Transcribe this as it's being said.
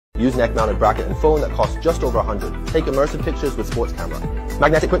Use neck-mounted bracket and phone that costs just over $100. Take immersive pictures with sports camera.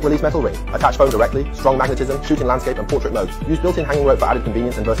 Magnetic quick-release metal ring. Attach phone directly. Strong magnetism. Shoot in landscape and portrait mode. Use built-in hanging rope for added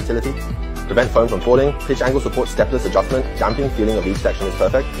convenience and versatility. Prevent phone from falling. Pitch angle supports stepless adjustment. Damping feeling of each section is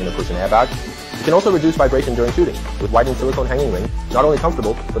perfect in a cushion airbag. You can also reduce vibration during shooting. With widened silicone hanging ring, not only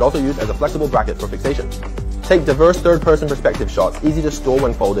comfortable, but also used as a flexible bracket for fixation. Take diverse third-person perspective shots, easy to store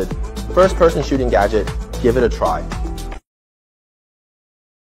when folded. First-person shooting gadget, give it a try.